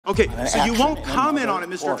Okay, so you won't comment on it,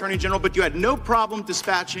 Mr. Attorney General, but you had no problem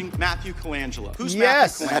dispatching Matthew Colangelo. Who's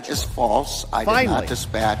Matthew Colangelo? That is false. I did not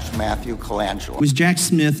dispatch Matthew Colangelo. Was Jack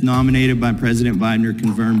Smith nominated by President Biden or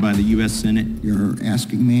confirmed by the U.S. Senate? You're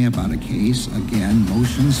asking me about a case. Again,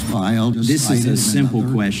 motions filed. This is a simple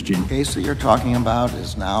question. The case that you're talking about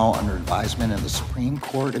is now under advisement in the Supreme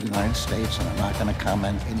Court of the United States, and I'm not going to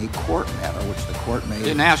comment any court matter which the court may... I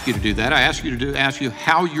didn't ask you to do that. I asked you to ask you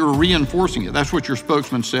how you're reinforcing it. That's what your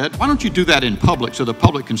spokesman said. Why don't you do that in public so the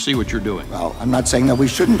public can see what you're doing? Well, I'm not saying that we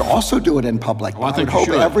shouldn't also do it in public. Well, I think would hope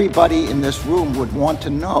you should. Everybody in this room would want to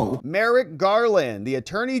know. Merrick Garland, the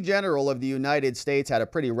Attorney General of the United States, had a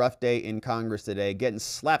pretty rough day in Congress today, getting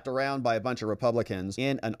slapped around by a bunch of Republicans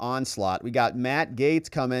in an onslaught. We got Matt Gaetz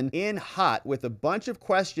coming in hot with a bunch of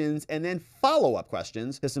questions and then follow-up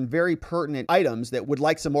questions to some very pertinent items that would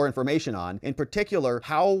like some more information on. In particular,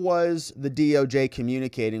 how was the DOJ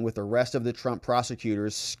communicating with the rest of the Trump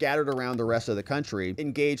prosecutors scattered around the rest of the country,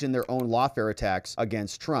 engaged in their own lawfare attacks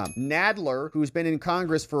against Trump? Nadler, who's been in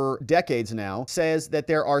Congress for decades now, says that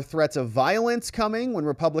there are threats of violence coming when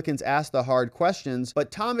Republicans ask the hard questions, but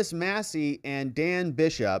Thomas Massie and Dan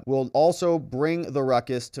Bishop will also bring the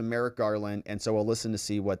ruckus to Merrick Garland, and so we'll listen to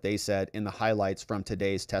see what they said in the highlights from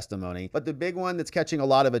today's testimony. But the big one that's catching a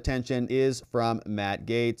lot of attention is from Matt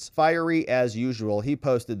Gaetz. Fiery as usual, he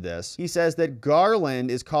posted this. He says that Garland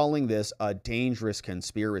is calling this a dangerous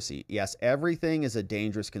conspiracy. Yes, everything is a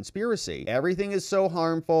dangerous conspiracy. Everything is so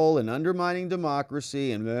harmful and undermining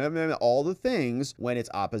democracy and blah, blah, blah, all the things when it's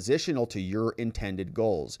oppositional to your intended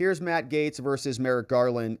goals. Here's Matt Gaetz versus Merrick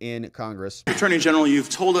Garland in Congress. Attorney General, you've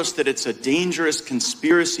told us that it's a dangerous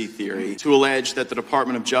conspiracy theory to allege that the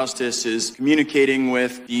Department of Justice is communicating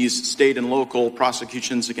with these state and local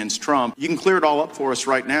prosecutions against Trump. You can clear it all up for us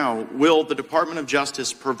right now. Will the Department of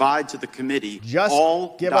Justice provide to the committee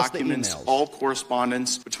all documents, all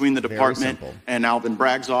correspondence between the department and Alvin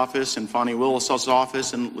Bragg's office and Fonnie Willis's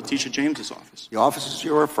office and Letitia James's office? The offices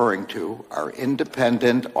you're referring to are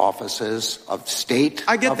independent offices of state.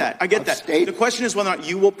 I get that. The question is whether or not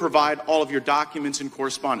you will provide all of your documents and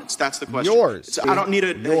correspondence. That's the question. Yours. I don't need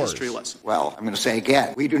a history lesson. Well, I'm going to say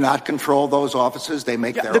again, we do not control those offices. They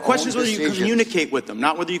make their own decisions. The question is whether you communicate with them,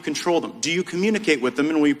 not whether you control them. Do you communicate with them,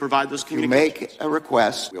 and will you provide those communications? You make a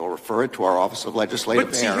request, we'll refer it to our Office of Legislative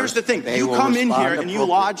Affairs. But see, here's the thing. You come in here and you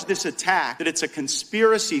lodge this attack that it's a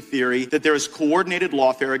conspiracy theory, that there is coordinated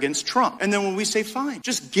lawfare against Trump. And then when we say, fine,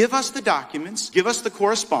 just give us the documents, give us the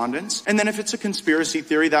correspondence, and then if it's a conspiracy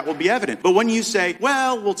theory, that will be evident. But when you say,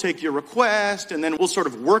 well, we'll take your request, and then we'll sort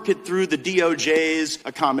of work it through the DOJ's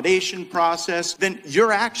accommodation process, then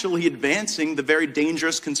you're actually advancing the very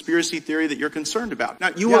dangerous conspiracy theory that you're concerned about. Now,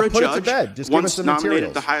 you were a judge, once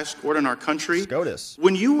nominated the highest court in our country. SCOTUS.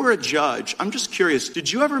 When you were a judge, I'm just curious,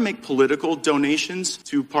 did you ever make political donations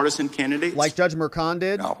to partisan candidates? Like Judge Merchan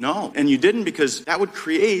did? No, and you didn't because that would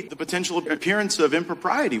create the potential appearance of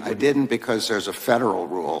impropriety. I didn't because there's a federal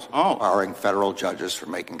rule barring federal judges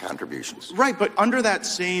from making contributions. Right, but under that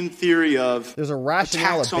same theory of there's a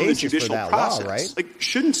rationale attacks on the judicial process, right? Like,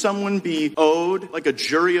 shouldn't someone be owed like a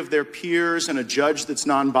jury of their peers and a judge that's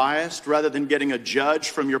non-biased rather than getting a judge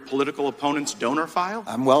from your political opponent's donor file?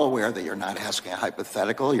 I'm well aware that you're not asking a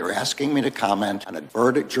hypothetical. You're asking me to comment on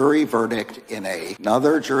a jury verdict in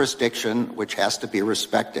another jurisdiction which has to be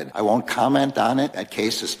respected. I won't comment on it. That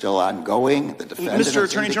case is still ongoing. The defendant Mr.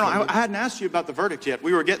 Attorney General, I hadn't asked you about the verdict yet.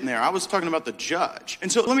 We were getting there. I was talking about the judge.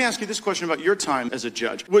 And so let me ask you this question about your time as a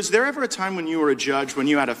judge. Was there ever a time when you were a judge when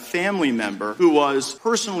you had a family member who was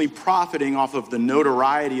personally profiting off of the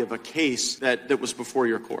notoriety of a case that was before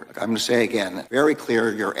your court? I'm going to say again, very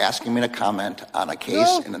clear, you're asking me to comment on a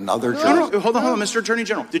case in another jurisdiction. No, hold on, Mr. Attorney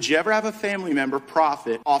General. Did you ever have a family member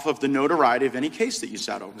profit off of the notoriety of any case that you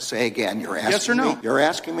sat over? Say again, you're asking yes or no? You're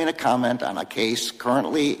asking me to comment on a case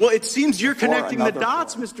currently. Well, it seems you're connecting the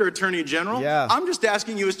dots, Mr. Attorney General. Yeah. I'm just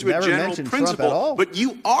asking you as to a general principle. But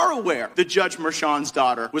you are aware that Judge Merchan's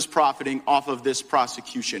daughter was profiting off of this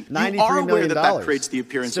prosecution. You are aware that creates the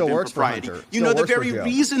appearance of impropriety. You know the very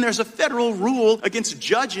reason there's a federal rule against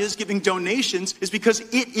judges giving donations is because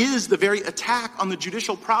it is the very attack on the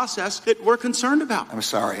judicial process that we're concerned about. I'm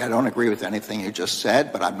sorry, I don't agree with anything you just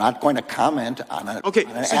said, but I'm not going to comment on it. Okay,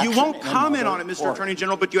 so you won't comment on it, Mr. Attorney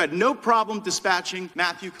General, but you had no problem dispatching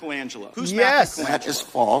Matthew Colangelo. Who's Matthew Colangelo? That is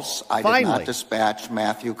false. I did not dispatch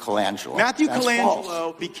Matthew Colangelo. Matthew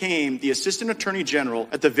Colangelo became the Assistant Attorney General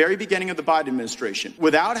at the very beginning of the Biden administration.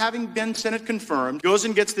 Without having been Senate confirmed, goes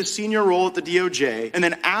and gets this senior role at the DOJ, and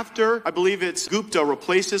then after, I believe it's Gupta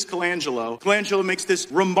replaces Colangelo, Colangelo makes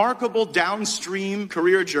this remarkable downstream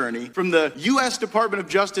career journey from the U.S. Department of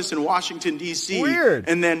Justice in Washington, D.C. Weird.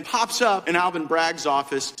 And then pops up in Alvin Alvin Bragg's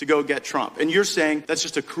office to go get Trump. And you're saying that's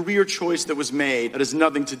just a career choice that was made that has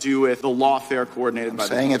nothing to do with the lawfare coordinated by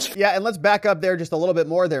the... Yeah, and let's back up there just a little bit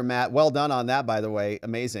more there, Matt. Well done on that, by the way.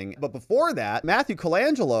 Amazing. But before that, Matthew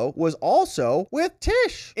Colangelo was also with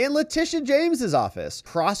Tish in Letitia James's office,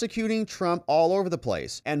 prosecuting Trump all over the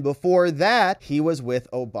place. And before that, he was with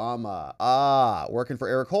Obama. Working for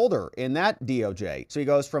Eric Holder in that DOJ. So he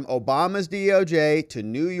goes from Obama's DOJ to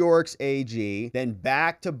New York's AG, then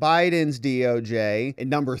back to Biden's DOJ, and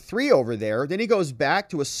number 3 over there. Then he goes back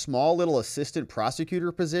to a small little assistant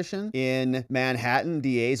prosecutor position in Manhattan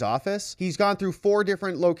DA's office. He's gone through 4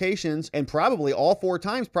 different locations and probably all 4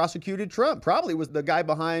 times prosecuted Trump. Probably was the guy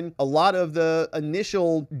behind a lot of the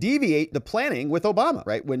initial the planning with Obama,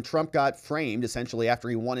 right? When Trump got framed essentially after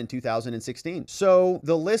he won in 2016. So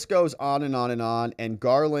the list goes on and on and on. And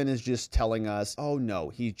Garland is just telling us, oh no,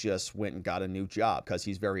 he just went and got a new job because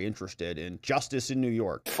he's very interested in justice in New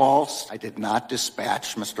York. False. I did not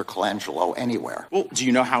dispatch Mr. Colangelo anywhere. Well, do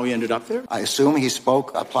you know how he ended up there? I assume he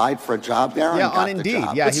applied for a job there, yeah, and got on Indeed. the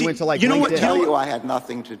job. Yeah, But he went to like you know LinkedIn. what? I tell you, I had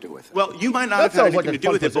nothing to do with it. Well, you might not have had anything to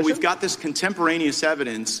do with it, but we've got this contemporaneous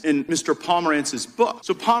evidence in Mr. Pomerantz's book.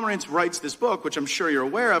 So Pomerantz writes this book, which I'm sure you're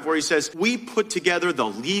aware of, where he says, we put together the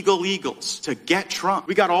legal eagles to get Trump.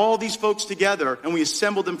 We got all these folks together and we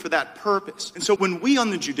assembled them for that purpose. And so when we on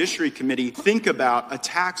the Judiciary Committee think about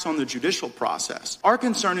attacks on the judicial process, our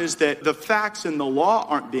concern is that the facts and the law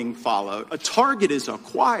aren't being followed. A target is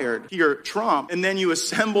acquired here, Trump, and then you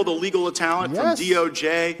assemble the legal talent from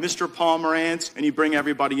DOJ, Mr. Pomerantz, and you bring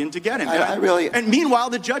everybody in to get him. And meanwhile,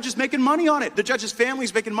 the judge is making money on it. The judge's family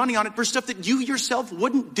is making money on it for stuff that you yourself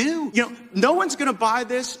wouldn't do. You know, no one's going to buy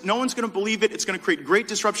this. No one's going to believe it. It's going to create great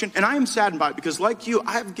disruption. And I am saddened by it because, like you,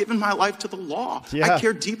 I have given my life to the law. I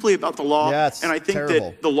care deeply about the law. And I think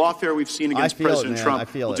that the lawfare we've seen against President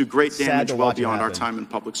Trump will do great damage well beyond our time in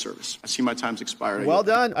public service. I see my time's expired. Well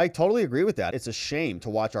done. I totally agree with that. It's a shame to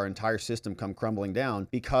watch our entire system come crumbling down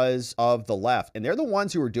because of the left. And they're the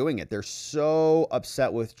ones who are doing it. They're so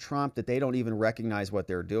upset with Trump that they don't even recognize what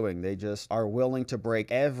they're doing. They just are willing to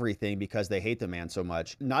break everything because they hate the man so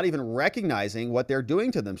much, not even recognizing what they're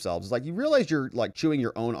doing to themselves. It's like, you realize you're like chewing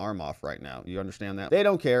your own arm off right now. You understand that? They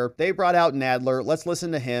don't care. They brought out Nadler. Let's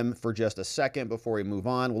listen to him for just a second before we move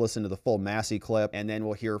on. We'll listen to the full Massie clip and then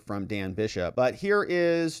we'll hear from Dan Bishop. But here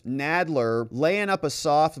is Nadler laying up a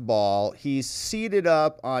softball. He's seated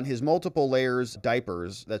up on his multiple layers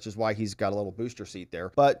diapers. That's just why he's got a little booster seat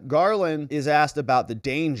there. But Garland is asked about the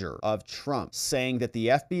danger of Trump, saying that the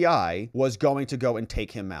FBI was going to go and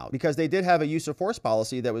take him out because they did have a use of force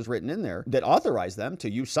policy that was written in there that authorized them to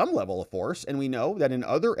use some level of force. And we know that in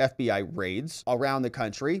other FBI raids around the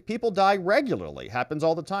country, people die regularly. Happens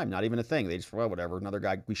all the time. Not even a thing. They just, well, whatever. Another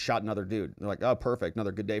guy, we shot another dude. They're like, oh, perfect.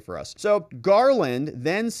 Another good day for us. So Garland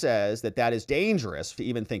then says that that is dangerous to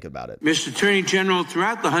even think about it. Mr. Attorney General,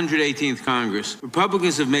 throughout the 118th Congress,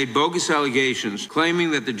 Republicans have made bogus allegations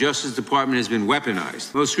claiming that the Justice Department has been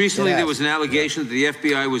weaponized. Most recently, there was an allegation that the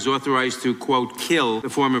FBI was authorized to, quote, kill the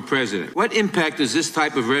former president. What impact does this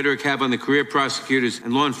type of rhetoric have on the career prosecutors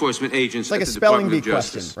and law enforcement agents at the Department of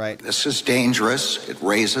Justice? Right? This is dangerous. It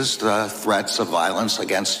raises the threats of violence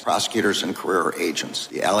against prosecutors and career agents.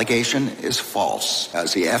 The allegation is false.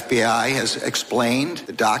 As the FBI has explained,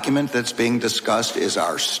 the document that's being discussed is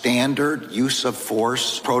our standard use of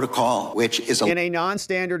force protocol, which is in a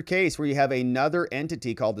non-standard case where you have another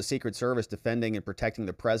entity called the Secret Service defending and protecting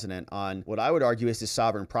the president on what I would argue is his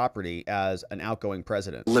sovereign property as an outgoing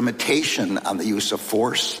president. Limitation on the use of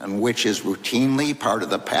force, and which is routinely part of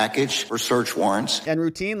the package for search warrants. And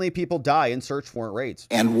routinely people die in search warrant raids.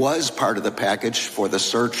 And was part of the package for the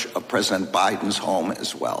search of President Biden's home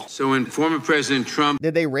as well. So when former President Trump...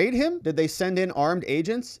 Did they raid him? Did they send in armed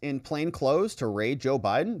agents in plain clothes to raid Joe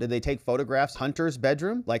Biden? Did they take photographs of Hunter's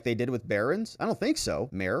bedroom like they did with Barron's? I don't think so,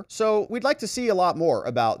 Mayor. So we'd like to see a lot more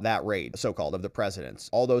about that raid, so-called, of the president's.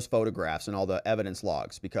 All those photographs and all the evidence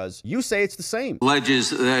logs, because you say it's the same. Alleges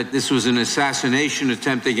that this was an assassination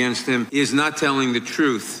attempt against him. He is not telling the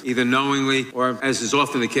truth, either knowingly or, as is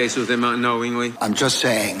often the case with him, unknowingly. I'm just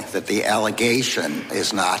saying that the allegation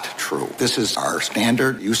is not true. This is our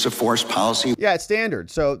standard use of force policy. Yeah, it's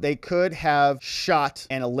standard. So they could have shot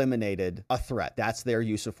and eliminated a threat. That's their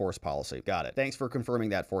use of force policy. Got it. Thanks for confirming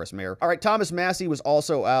that for us, Mayor. All right, Thomas Massie was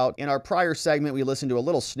also out. In our prior segment, we listened to a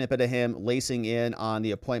little snippet of him lacing in on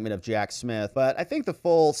the appointment of Jack Smith, but I think the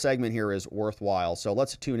full segment here is worthwhile. So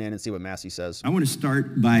let's tune in and see what Massie says. I want to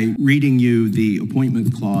start by reading you the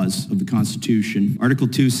appointment clause of the Constitution. Article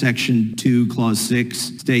 2, Section 2, Clause 6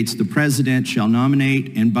 states, the President shall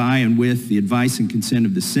nominate and by and with the advice and consent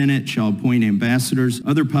of the Senate shall appoint ambassadors,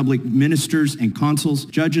 other public ministers and consuls,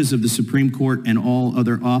 judges of the Supreme Court and all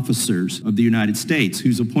other officers of the United States,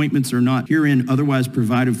 whose appointments are not herein otherwise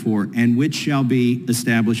provided for, and which shall be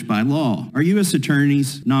established by law. Are U.S.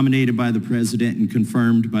 attorneys nominated by the President and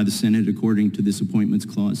confirmed by the Senate according to this appointments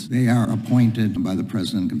clause? They are appointed by the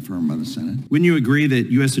President, confirmed by the Senate. Wouldn't you agree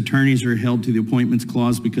that U.S. attorneys are held to the appointments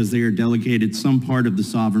clause because they are delegated some part of the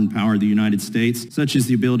sovereign power of the United States, such as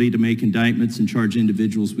the ability to make indictments and charge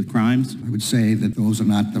individuals with crimes? I would say that those are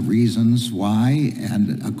not the reasons why,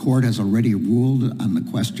 and a court has already ruled on the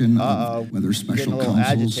question of whether special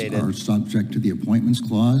counsels are subject to the appointments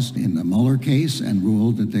clause in the Mueller case and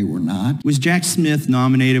ruled that they were not. Was Jack Smith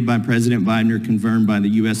nominated by President Biden or confirmed by the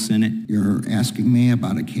U.S. Senate? You're asking me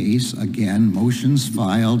about a case, again, motions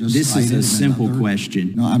filed. This is a simple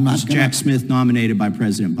question. No, I'm not. Was Jack Smith nominated by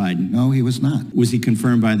President Biden? No, he was not. Was he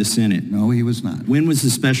confirmed by the Senate? No, he was not. When was the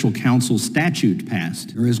special counsel statute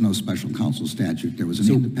passed? There is no special counsel statute. There was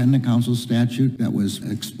an independent counsel statute that was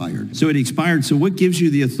expired. So it expired. So what gives you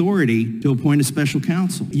the authority to appoint a special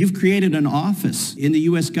counsel? You've created an office in the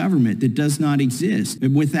U.S. government that does not exist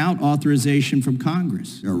without authorization from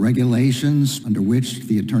Congress. There are regulations under which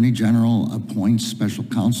the Attorney General appoints special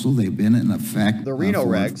counsel. They've been in effect the Reno for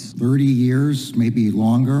regs. 30 years, maybe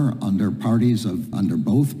longer, under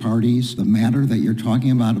both parties. The matter that you're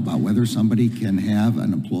talking about whether somebody can have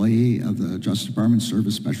an employee of the Justice Department serve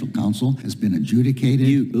as special counsel has been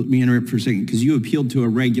adjudicated. Let me interrupt for a second, because you appealed to a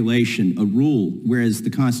regulation, a rule, whereas the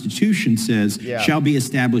Constitution says shall be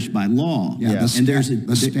established by law.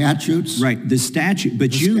 The statutes. Right, the statute,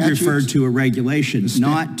 but you referred to a regulation,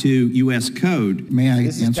 not to U.S. code. May I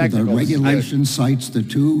answer? The regulation cites the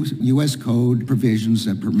two U.S. code provisions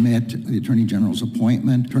that permit the Attorney General's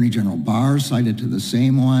appointment. Attorney General Barr cited to the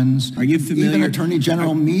same ones. Are you familiar? Even Attorney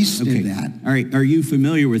General Meese did that. All right, are you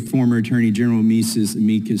familiar with former Attorney General Meese's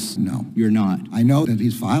amicus? No. You're not? I know that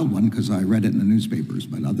he's filed one because I read it in the newspapers,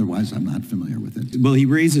 but otherwise I'm not familiar with it. Well, he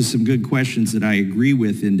raises some good questions that I agree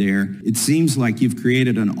with in there. It seems like you've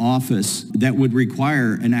created an office that would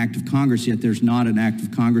require an act of Congress, yet there's not an act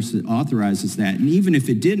of Congress that authorizes that. And even if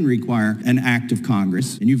it didn't require an act of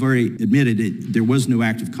Congress, and you've already admitted it, there was no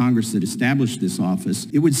act of Congress that established this office,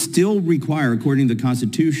 it would still require, according to the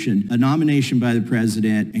Constitution, a nomination by the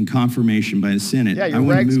President and confirmation by the Senate. Yeah, I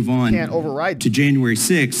want to move on can't override to January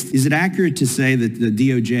 6th. Is it accurate to say that the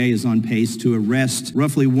DOJ is on pace to arrest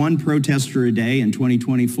roughly one protester a day in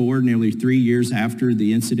 2024, nearly 3 years after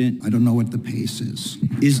the incident? I don't know what the pace is.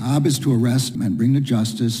 His job is to arrest and bring to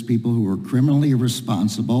justice people who are criminally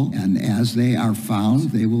responsible, and as they are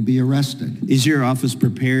found, they will be arrested. Is your office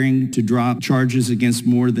preparing to drop charges against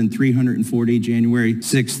more than 340 January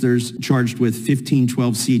 6thers charged with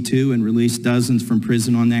 1512C2 and release dozens from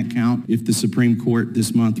prison on that count if the Supreme Court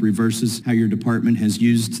this month reverses how your department has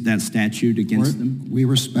used that statute against them? We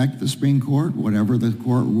respect the Supreme Court. Whatever the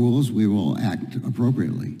court rules, we will act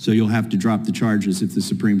appropriately. So you'll have to drop the charges if the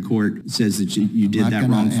Supreme Court says that you did that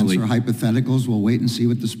wrongfully. I'm not going to answer hypotheticals. We'll wait and see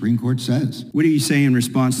what the Supreme Court says. What do you say in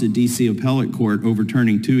response to D.C. Appellate Court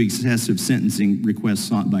overturning 2 excessive sentencing requests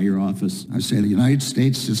sought by your office? I say the United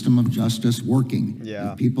States system of justice working.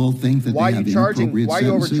 Yeah. If people think that they have inappropriate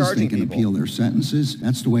sentences, they can appeal their sentences.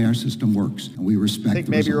 That's the way our system works, and we respect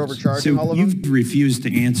the maybe you're overcharging all of them? You've refused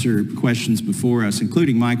to answer questions before us,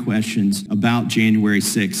 including my questions about January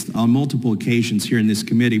 6th on multiple occasions here in this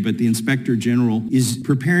committee, but the Inspector General is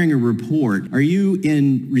preparing a report. Are you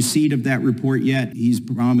in receipt of that report yet? He's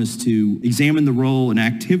promised to examine the role and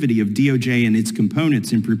activity of DOJ and its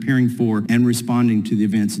components in preparing for and responding to the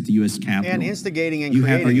events at the U.S. Capitol. And instigating and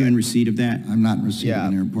creating Are you in receipt of that? I'm not in receipt of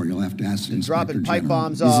any report. You'll have to ask the Inspector Dropping General. pipe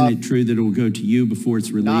bombs off. Isn't it true that it will go to you before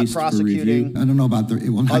it's released Not for review? prosecuting. I don't know about it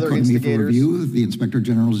will not Other go to me for instigators. review. The Inspector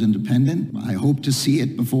General is independent. I hope to see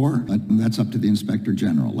it before, but that's up to the Inspector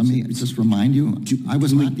General. Let me just remind you, I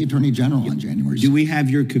was not the Attorney General on January 6th. Do we have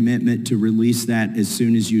your commitment to release that as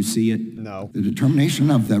soon as you see it? No. The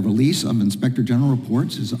determination of the release of Inspector General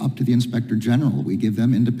reports is up to the Inspector General. We give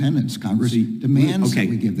them independence. Congress demands that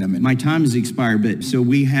we give them independence. My time has expired, but so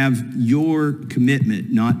we have your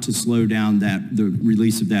commitment not to slow down the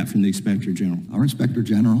release of that from the Inspector General. Our Inspector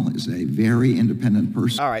General is a very independent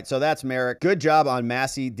person. All right, so that's Merrick. Good job on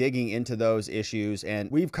Massie digging into those issues, and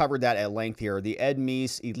we've covered that at length here. The Ed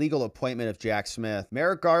Meese illegal appointment of Jack Smith.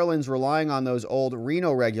 Merrick Garland's relying on those old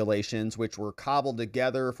Reno regulations, which were cobbled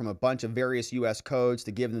together from a bunch of of various U.S. codes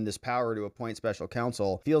to give them this power to appoint special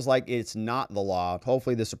counsel. Feels like it's not the law.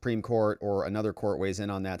 Hopefully the Supreme Court or another court weighs in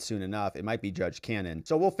on that soon enough. It might be Judge Cannon.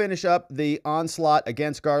 So we'll finish up the onslaught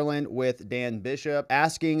against Garland with Dan Bishop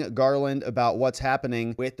asking Garland about what's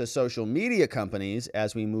happening with the social media companies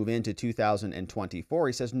as we move into 2024.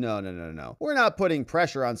 He says, no. We're not putting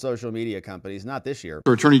pressure on social media companies, not this year.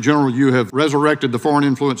 Attorney General, you have resurrected the Foreign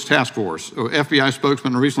Influence Task Force. FBI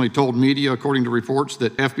spokesman recently told media, according to reports,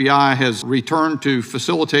 that FBI has returned to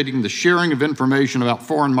facilitating the sharing of information about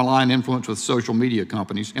foreign malign influence with social media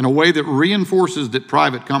companies in a way that reinforces that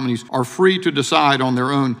private companies are free to decide on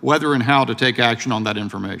their own whether and how to take action on that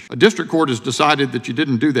information. A district court has decided that you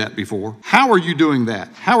didn't do that before. How are you doing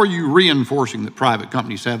that? How are you reinforcing that private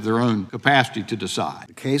companies have their own capacity to decide?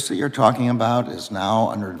 The case that you're talking about is now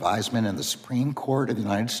under advisement in the Supreme Court of the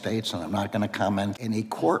United States, and I'm not going to comment any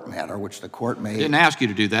court matter which the court may... I didn't ask you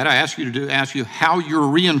to do that. I asked you how you're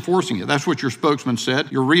reinforcing it. That's what your spokesman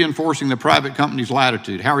said. You're reinforcing the private company's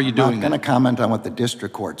latitude. How are you doing that? I'm not going to comment on what the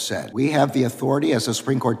district court said. We have the authority, as the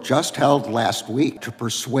Supreme Court just held last week, to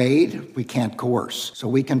persuade. We can't coerce. So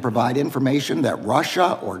we can provide information that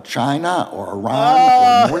Russia or China or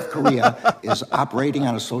Iran or North Korea is operating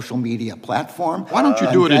on a social media platform. Why don't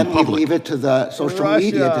you do it in public? Then we leave it to the social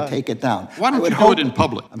media to take it down. Why don't you do it in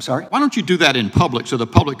public? I'm sorry? Why don't you do that in public so the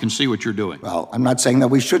public can see what you're doing? Well, I'm not saying that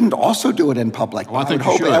we shouldn't also do it in public. Well, I would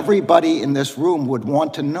hope everybody in this room would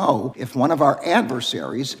want to know if one of our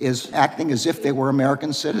adversaries is acting as if they were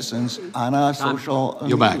American citizens on a social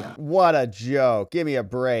media. Back. What a joke. Give me a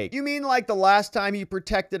break. You mean like the last time you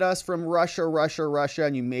protected us from Russia,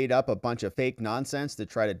 and you made up a bunch of fake nonsense to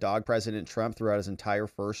try to dog President Trump throughout his entire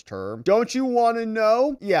first term? Don't you want to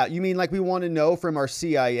know? Yeah, you mean like we want to know from our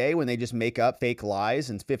CIA when they just make up fake lies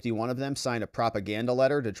and 51 of them sign a propaganda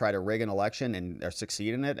letter to try to rig an election and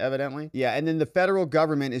succeed in it, evidently? Yeah, and then the federal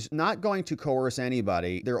government is not going to coerce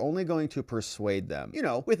anybody. They're only going to persuade them, you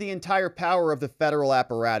know, with the entire power of the federal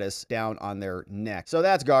apparatus down on their neck. So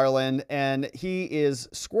that's Garland, and he is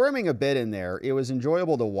squirming a bit in there. It was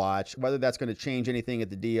enjoyable to watch. Whether that's going to change anything at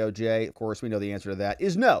the DOJ, of course, we know the answer to that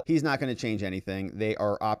is no. He's not going to change anything. They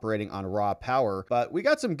are operating on raw power. But we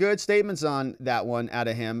got some good statements on that one out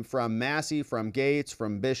of him from Massie, from Gaetz,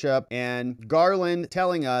 from Bishop, and Garland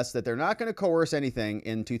telling us that they're not going to coerce anything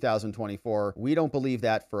in 2024. We don't believe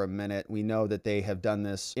that for a minute. We know that they have done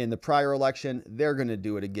this in the prior election. They're going to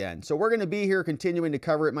do it again. So we're going to be here continuing to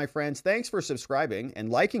cover it, my friends. Thanks for subscribing and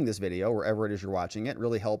liking this video wherever it is you're watching it. It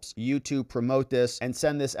really helps YouTube promote this and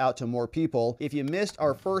send this out to more people. If you missed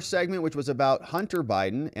our first segment, which was about Hunter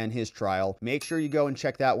Biden and his trial, make sure you go and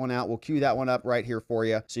check that one out. We'll cue that one up right here for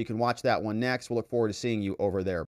you so you can watch that one next. We'll look forward to seeing you over there.